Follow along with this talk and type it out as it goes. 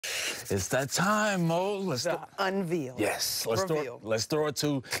It's that time, Mo. Let's unveil. Yes. Let's throw it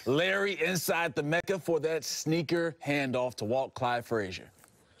to Larry inside the Mecca for that sneaker handoff to Walt Clyde Frazier.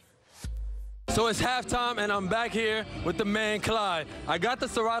 So it's halftime, and I'm back here with the man, Clyde. I got the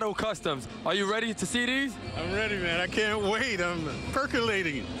Serato Customs. Are you ready to see these? I'm ready, man. I can't wait. I'm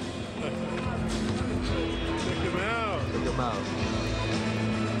percolating. Check them out. Check them out.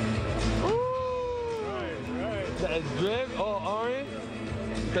 Ooh! Right. That drip, all orange.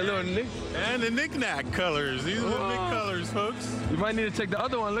 The little Knicks. And the knick-knack colors. These are the big colors, folks. You might need to check the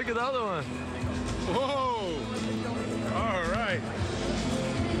other one. Look at the other one. Whoa! All right.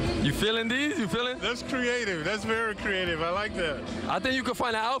 You feeling these? You feeling? That's creative. That's very creative. I like that. I think you could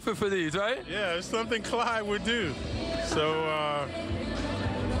find an outfit for these, right? Yeah, it's something Clyde would do. So,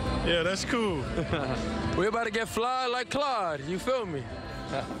 yeah, that's cool. We're about to get fly like Clyde. You feel me?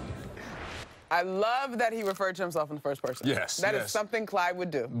 I love that he referred to himself in the first person. Yes, That is something Clyde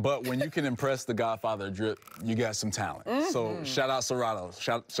would do. But when you can impress the Godfather drip, you got some talent. So shout out Serato.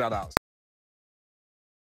 Shout outs.